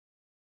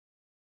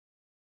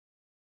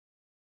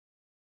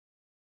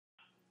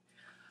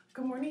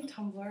Good morning,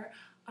 Tumblr.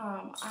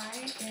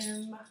 I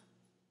am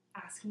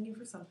asking you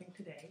for something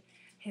today,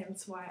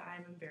 hence why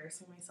I'm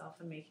embarrassing myself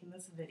and making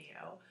this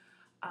video.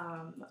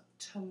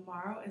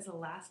 Tomorrow is the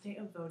last day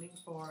of voting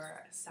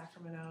for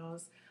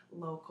Sacramento's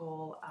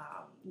local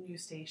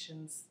news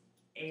station's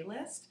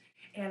A-list,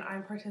 and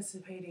I'm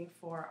participating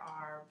for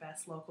our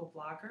best local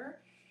blogger.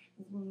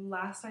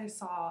 Last I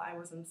saw, I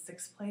was in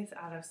 6th place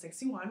out of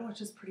 61,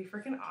 which is pretty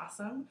freaking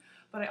awesome.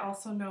 But I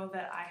also know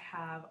that I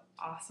have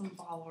awesome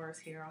followers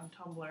here on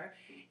Tumblr,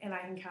 and I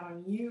can count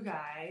on you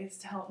guys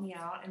to help me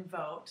out and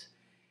vote.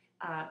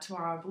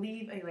 Tomorrow, I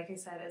believe, like I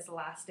said, is the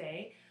last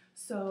day.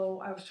 So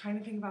I was trying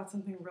to think about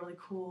something really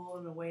cool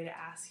and a way to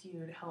ask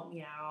you to help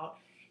me out.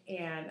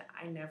 And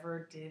I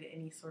never did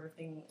any sort of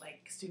thing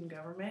like student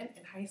government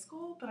in high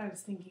school, but I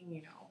was thinking,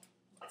 you know,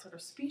 what sort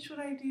of speech would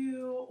I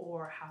do,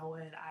 or how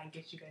would I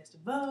get you guys to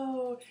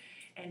vote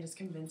and just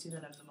convince you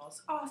that I'm the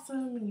most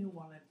awesome and you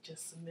want to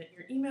just submit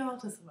your email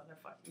to some other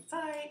fucking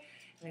site.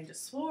 And I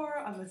just swore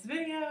on this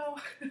video.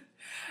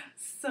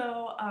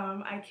 So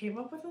I came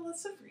up with a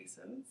list of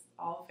reasons,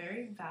 all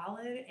very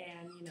valid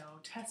and, you know,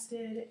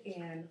 tested.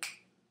 And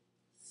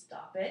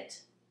stop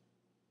it.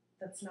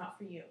 That's not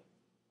for you.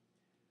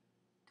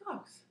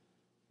 Dogs.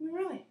 I mean,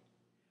 really.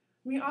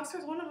 I mean,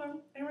 Oscar's one of them,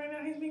 and right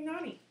now he's being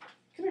naughty.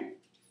 Come here.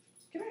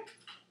 Come here.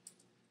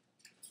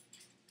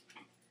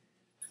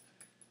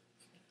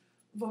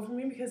 Vote for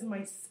me because of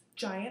my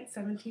giant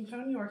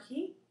 17-pound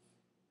Yorkie.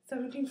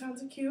 17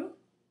 pounds of cute.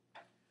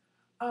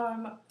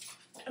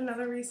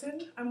 Another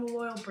reason, I'm a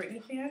loyal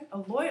Britney fan. A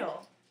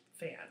loyal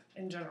fan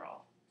in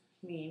general.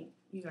 I mean,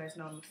 you guys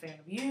know I'm a fan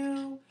of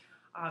you.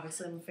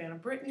 Obviously, I'm a fan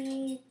of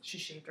Britney. She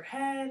shaved her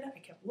head. I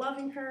kept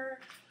loving her.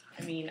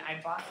 I mean,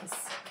 I bought this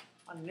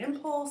on an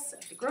impulse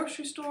at the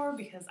grocery store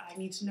because I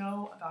need to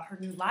know about her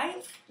new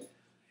life.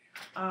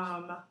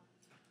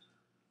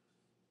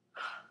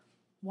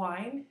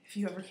 Wine, if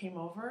you ever came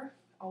over,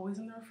 always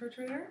in the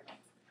refrigerator.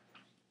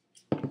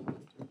 I'm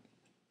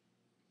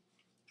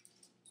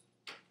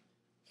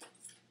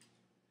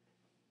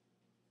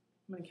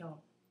gonna kill him.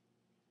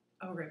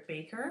 I'm a great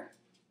baker.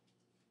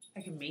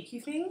 I can make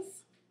you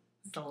things.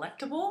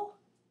 Delectable.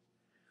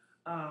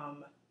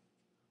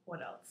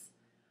 What else?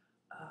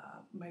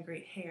 My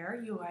great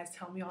hair. You guys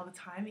tell me all the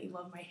time that you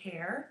love my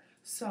hair.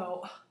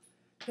 So,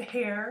 the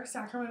hair,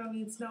 Sacramento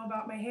needs to know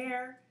about my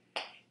hair.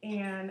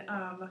 And,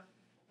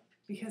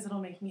 because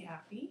it'll make me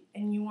happy,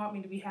 and you want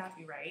me to be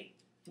happy, right?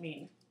 I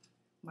mean,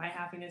 my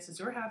happiness is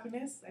your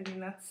happiness. I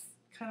mean, that's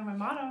kind of my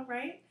motto,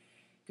 right?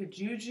 Good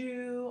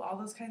juju, all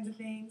those kinds of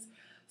things.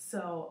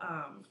 So,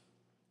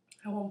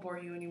 I won't bore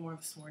you anymore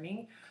this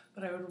morning,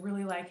 but I would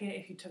really like it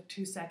if you took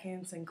 2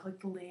 seconds and click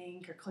the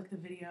link or click the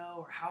video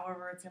or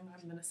however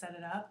I'm going to set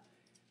it up.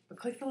 But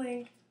click the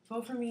link,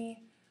 vote for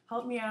me,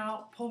 help me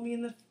out, pull me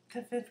in to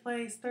 5th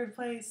place, 3rd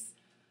place,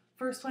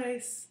 1st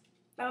place.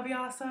 That would be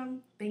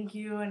awesome. Thank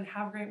you, and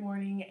have a great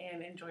morning,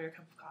 and enjoy your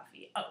cup of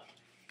coffee. Oh,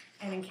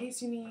 and in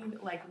case you need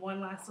like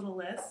one last little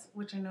list,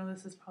 which I know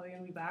this is probably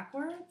going to be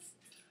backwards,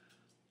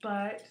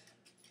 but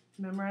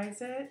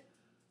memorize it,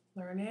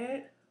 learn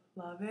it,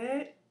 love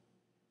it,